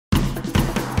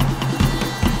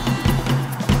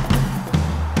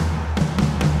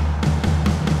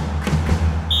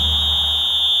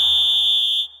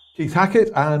Keith Hackett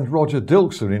and Roger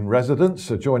Dilkes are in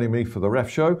residence, joining me for the Ref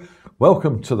Show.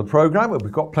 Welcome to the programme.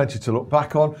 We've got plenty to look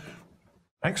back on.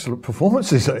 Excellent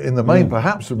performances in the main,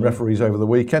 perhaps, from referees over the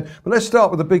weekend. But let's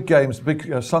start with the big games, the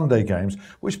big Sunday games,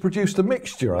 which produced a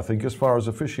mixture, I think, as far as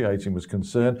officiating was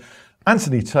concerned.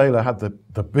 Anthony Taylor had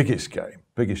the biggest game,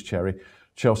 biggest cherry.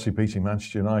 Chelsea beating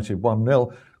Manchester United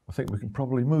 1-0. I think we can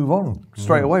probably move on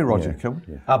straight away, Roger.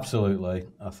 Yeah. Absolutely.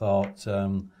 I thought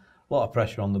a lot of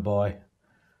pressure on the boy.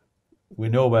 We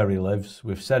know where he lives.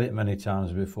 We've said it many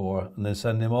times before. And they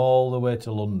send him all the way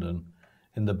to London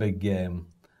in the big game.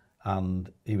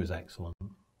 And he was excellent.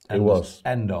 It was.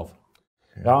 End of.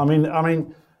 Yeah. I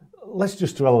mean, let's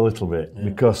just dwell a little bit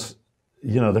because,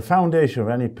 you know, the foundation of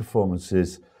any performance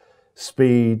is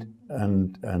speed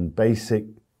and basic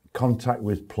contact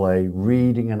with play,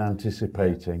 reading and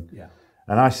anticipating. Yeah.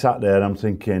 And I sat there and I'm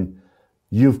thinking,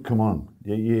 you've come on.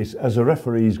 As a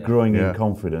referee, he's growing in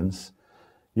confidence.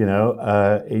 You know,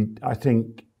 I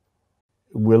think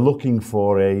we're looking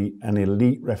for an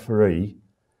elite referee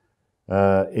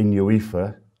in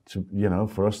UEFA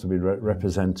for us to be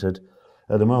represented.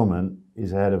 At the moment,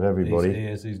 he's ahead of everybody. He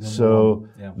is. He's number so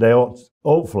one. they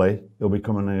hopefully he'll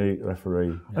become an elite referee.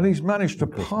 Yeah. And he's managed to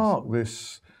park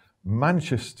this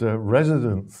Manchester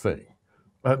resident thing.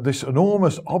 This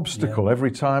enormous obstacle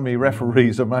every time he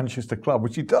referees a Manchester club,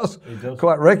 which he does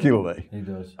quite regularly. He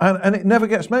does. And it never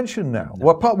gets mentioned now.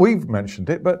 No. Well, we've mentioned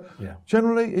it, but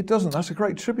generally it doesn't. That's a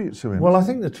great tribute to him. Well, I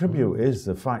think the tribute is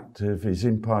the fact of his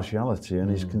impartiality and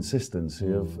his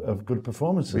consistency of good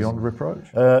performances. Beyond reproach.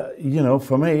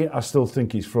 For me, I still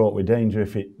think it's fraught with danger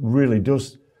if it really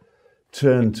does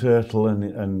turn turtle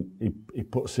and he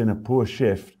puts in a poor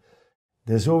shift.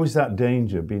 There's always that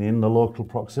danger being in the local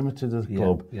proximity to the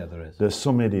club. Yeah, there is. That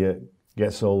some idiot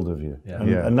gets hold of you. Yeah.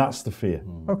 And that's the fear.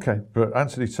 Okay, but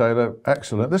Anthony Taylor,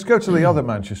 excellent. Let's go to the other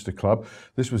Manchester club.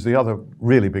 This was the other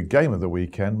really big game of the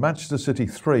weekend. Manchester City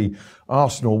 3,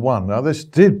 Arsenal 1. Now, this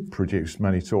did produce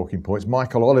many talking points.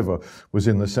 Michael Oliver was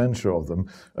in the centre of them.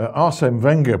 Arsene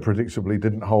Wenger predictably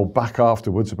didn't hold back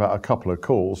afterwards about a couple of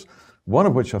calls. One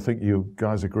of which I think you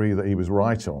guys agree that he was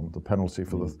right on, the penalty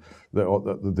for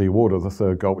the award of the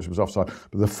third goal, which was offside.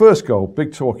 But the first goal,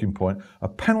 big talking point, a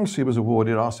penalty was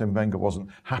awarded. Arsene Wenger wasn't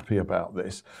happy about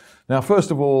this. Now,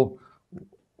 first of all,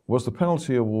 was the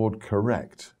penalty award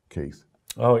correct, Keith?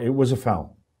 Oh, it was a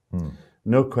foul.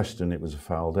 No question it was a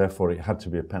foul, therefore it had to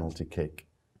be a penalty kick.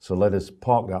 So let us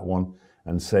park that one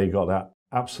and say he got that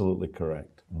absolutely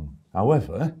correct.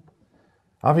 However,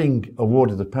 having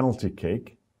awarded the penalty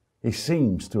kick, he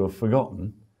seems to have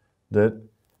forgotten that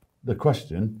the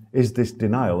question is this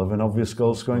denial of an obvious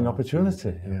goal-scoring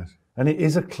opportunity. Yes. And it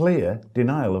is a clear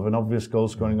denial of an obvious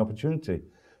goal-scoring opportunity.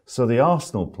 So the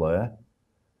Arsenal player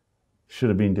should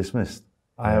have been dismissed.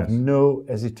 I have no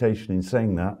hesitation in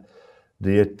saying that.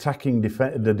 The attacking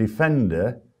the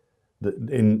defender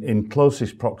in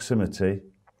closest proximity,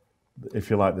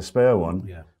 if you like the spare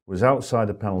one, was outside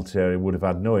the penalty area, would have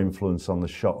had no influence on the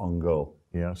shot on goal.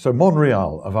 Yeah, so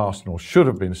Monreal of Arsenal should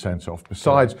have been sent off,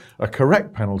 besides a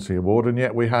correct penalty award, and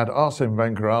yet we had Arsene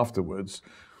Wenger afterwards,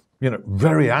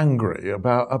 very angry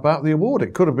about the award.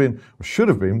 It could have been, should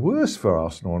have been worse for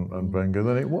Arsenal and Wenger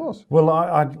than it was. Well,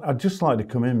 I'd just like to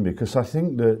come in because I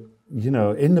think that,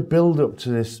 in the build-up to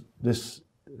this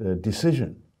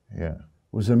decision,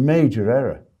 was a major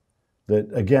error that,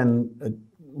 again,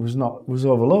 was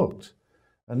overlooked.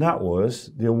 And that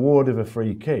was the award of a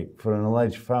free kick for an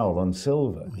alleged foul on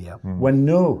Silva, when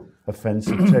no offence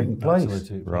had taken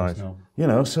place. Right.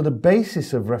 So the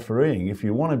basis of refereeing, if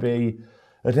you want to be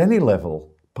at any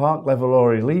level, park level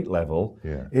or elite level,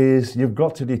 is you've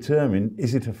got to determine,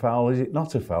 is it a foul, is it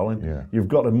not a foul? And you've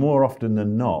got to, more often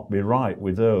than not, be right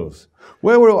with those.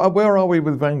 Where are we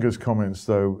with Wenger's comments,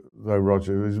 though,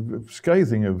 Roger? It was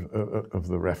scathing of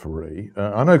the referee.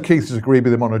 I know Keith has agreed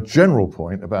with him on a general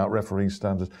point about refereeing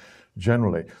standards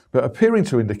generally, but appearing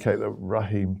to indicate that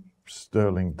Raheem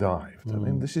Sterling dived. I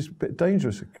mean, this is a bit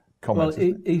dangerous comment.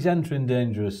 Well, he's entering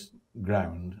dangerous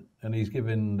ground, and he's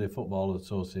given the Football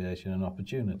Association an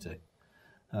opportunity.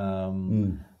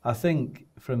 I think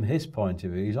from his point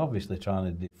of view, he's obviously trying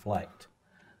to deflect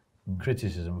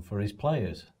criticism for his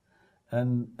players.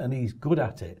 And he's good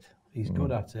at it. He's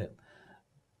good at it.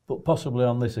 But possibly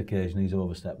on this occasion, he's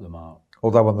overstepped the mark.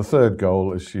 Although on the third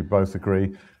goal, as you both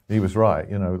agree, he was right.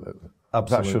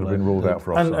 That should have been ruled out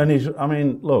for offside.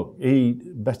 And look, he,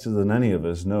 better than any of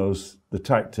us, knows the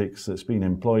tactics that's been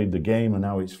employed, the game and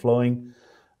how it's flowing.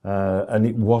 And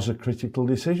it was a critical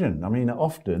decision. I mean,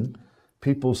 often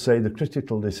people say the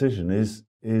critical decision is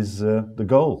the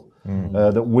goal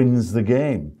that wins the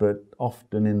game. But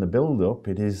often in the build-up,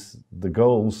 it is the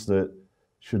goals that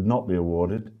should not be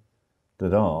awarded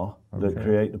that are, that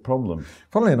create the problem.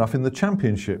 Funnily enough, in the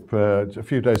Championship, a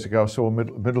few days ago, I saw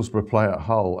Middlesbrough play at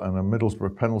Hull, and a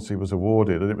Middlesbrough penalty was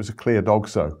awarded, and it was a clear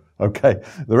dogso. Okay,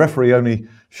 the referee only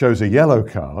shows a yellow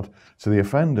card to the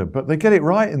offender, but they get it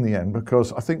right in the end,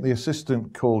 because I think the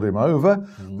assistant called him over.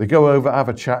 They go over, have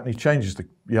a chat, and he changes the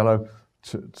yellow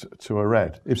to a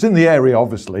red. It's in the area,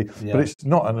 obviously, but it's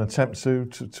not an attempt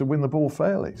to win the ball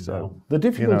fairly. So the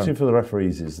difficulty for the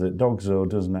referees is that dogso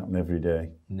doesn't happen every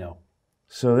day. No.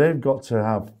 So they've got to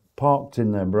have parked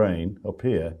in their brain up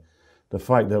here the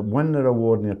fact that when they're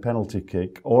awarding a penalty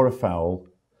kick or a foul,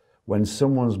 when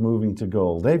someone's moving to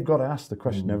goal, they've got to ask the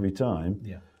question every time,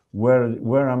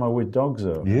 where am I with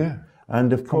dogso? Yeah.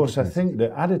 And of course, I think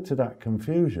that added to that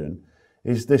confusion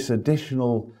is this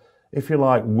additional, if you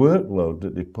like, workload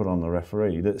that they put on the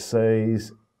referee that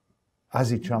says,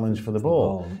 has he challenged for the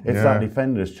ball? If that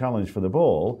defender is challenged for the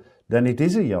ball, then it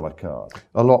is a yellow card.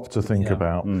 A lot to think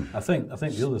about. I think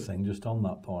the other thing, just on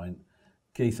that point,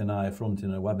 Keith and I are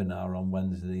fronting a webinar on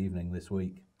Wednesday evening this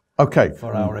week. Okay.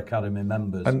 For our Academy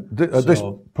members. And at this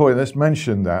point, let's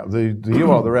mention that the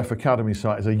You Are the Ref Academy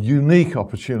site is a unique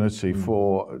opportunity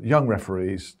for young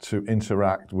referees to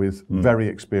interact with very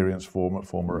experienced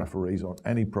former referees on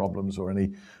any problems or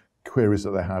any queries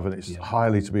that they have, and it's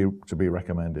highly to be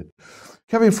recommended.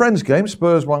 Kevin, Friends game,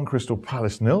 Spurs 1, Crystal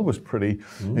Palace 0, was pretty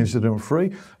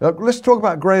incident-free. Let's talk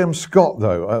about Graham Scott,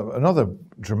 though. Another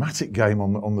dramatic game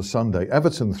on the Sunday.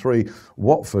 Everton 3,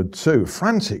 Watford 2.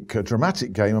 Frantic,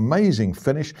 dramatic game, amazing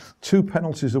finish. 2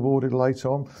 penalties awarded late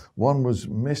on. 1 was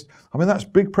missed. I mean, that's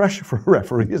big pressure for a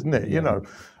referee, isn't it? You know,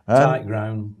 tight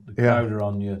ground, the crowd are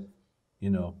on you.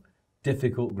 You know,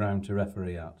 difficult ground to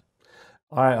referee at.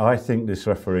 I think this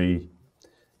referee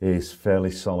is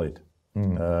fairly solid.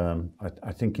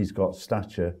 I think he's got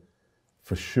stature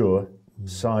for sure.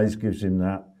 Size gives him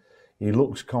that. He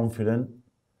looks confident.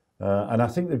 And I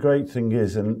think the great thing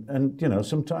is, and you know,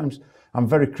 sometimes I'm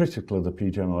very critical of the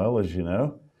PGMOL, as you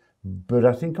know, but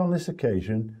I think on this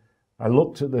occasion, I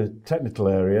looked at the technical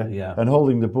area and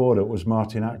holding the board up was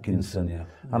Martin Atkinson.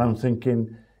 And I'm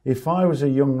thinking, if I was a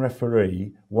young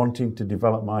referee wanting to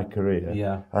develop my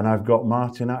career and I've got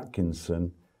Martin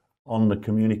Atkinson on the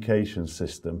communication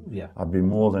system, I'd be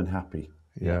more than happy.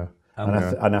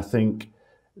 And I think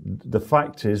the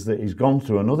fact is that he's gone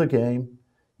through another game.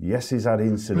 Yes, he's had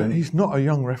incident. But he's not a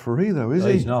young referee, though, is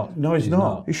he? He's not. No, he's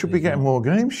not. He should be getting more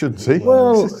games, shouldn't he?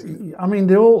 Well, I mean,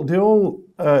 they all,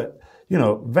 you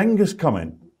know, Wenger's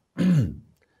comment, and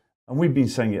we've been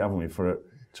saying it, haven't we, for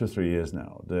 2 or 3 years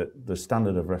now, that the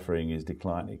standard of refereeing is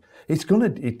declining.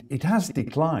 It has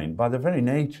declined by the very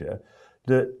nature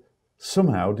that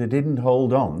somehow they didn't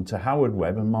hold on to Howard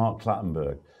Webb and Mark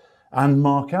Clattenburg and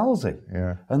Mark Halsey.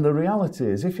 And the reality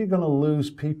is, if you're going to lose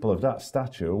people of that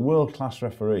stature, world-class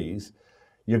referees,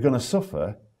 you're going to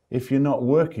suffer if you're not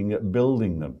working at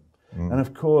building them. And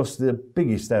of course, the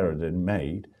biggest error they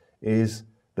made is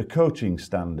the coaching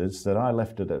standards that I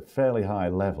left at a fairly high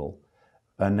level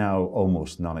are now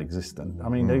almost non-existent. I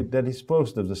mean, they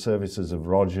disposed of the services of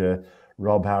Roger,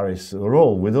 Rob Harris, who are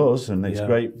all with us, and it's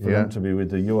great for them to be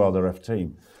with the You Are the Ref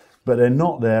team. But they're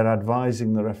not there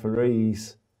advising the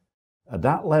referees at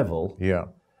that level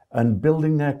and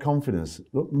building their confidence.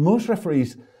 Look, most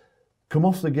referees come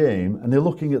off the game and they're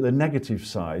looking at the negative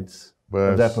sides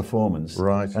of their performance.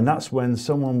 And that's when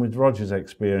someone with Roger's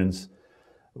experience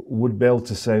would be able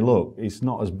to say, look, it's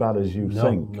not as bad as you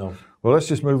think. Well, let's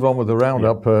just move on with the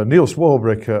roundup. Neil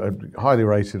Swarbrick, highly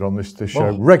rated on this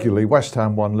show regularly. West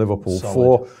Ham 1, Liverpool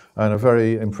 4, and a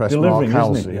very impressed Mark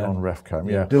Halsey on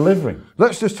RefCam. Delivering.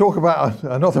 Let's just talk about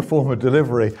another form of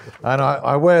delivery. And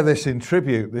I wear this in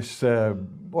tribute, this,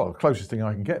 well, closest thing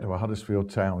I can get to a Huddersfield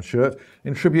Town shirt,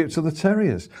 in tribute to the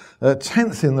Terriers.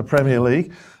 10th in the Premier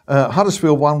League.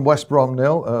 Huddersfield 1, West Brom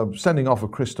 0. Sending off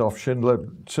of Christoph Schindler,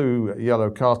 2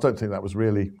 yellow cards. Don't think that was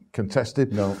really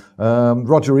contested.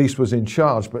 Roger East was in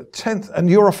charge, but 10th, and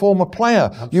you're a former player.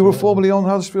 Absolutely. You were formerly on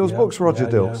Huddersfield's books, Roger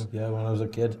Dilkes. Yeah, when I was a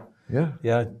kid.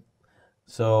 Yeah.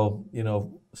 So, you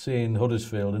know, seeing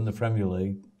Huddersfield in the Premier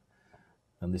League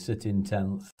and they sit in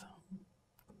 10th,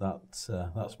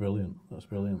 that's brilliant. That's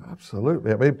brilliant.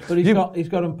 Absolutely. I mean, but he's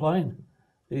got them playing.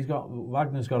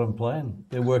 Wagner's got them playing.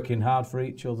 They're working hard for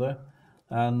each other,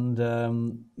 and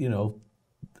you know,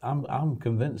 I'm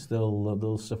convinced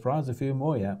they'll surprise a few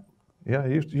more yet. Yeah,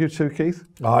 you too, Keith.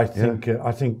 I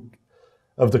think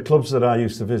of the clubs that I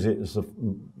used to visit, it's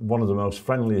one of the most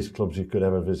friendliest clubs you could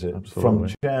ever visit. Absolutely.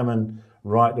 From chairman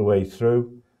right the way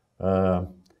through.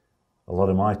 A a lot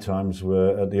of my times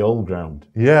were at the old ground.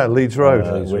 Yeah, Leeds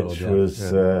Road. Which was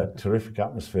terrific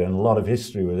atmosphere and a lot of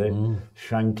history with it.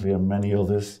 Shankly and many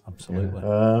others. Absolutely.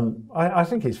 I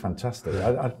think it's fantastic.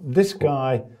 This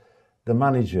guy, the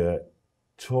manager,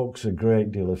 talks a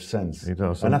great deal of sense. He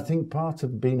does. And I think part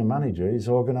of being a manager is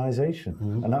organisation,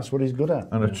 and that's what he's good at.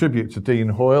 And a tribute to Dean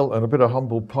Hoyle and a bit of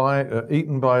humble pie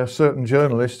eaten by a certain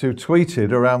journalist who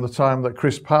tweeted around the time that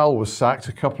Chris Powell was sacked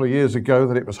a couple of years ago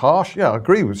that it was harsh. Yeah, I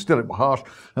agree with still it was harsh,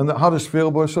 and that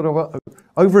Huddersfield were sort of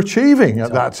overachieving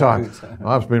at that time.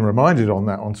 I've been reminded on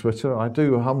that on Twitter. I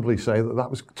do humbly say that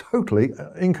was totally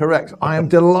incorrect. I am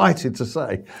delighted to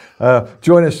say.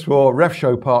 Join us for Ref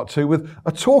Show Part 2 with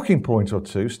a talking point or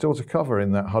two still to cover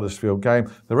in that Huddersfield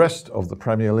game, the rest of the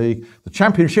Premier League, the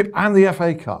Championship and the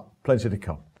FA Cup. Plenty to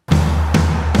come.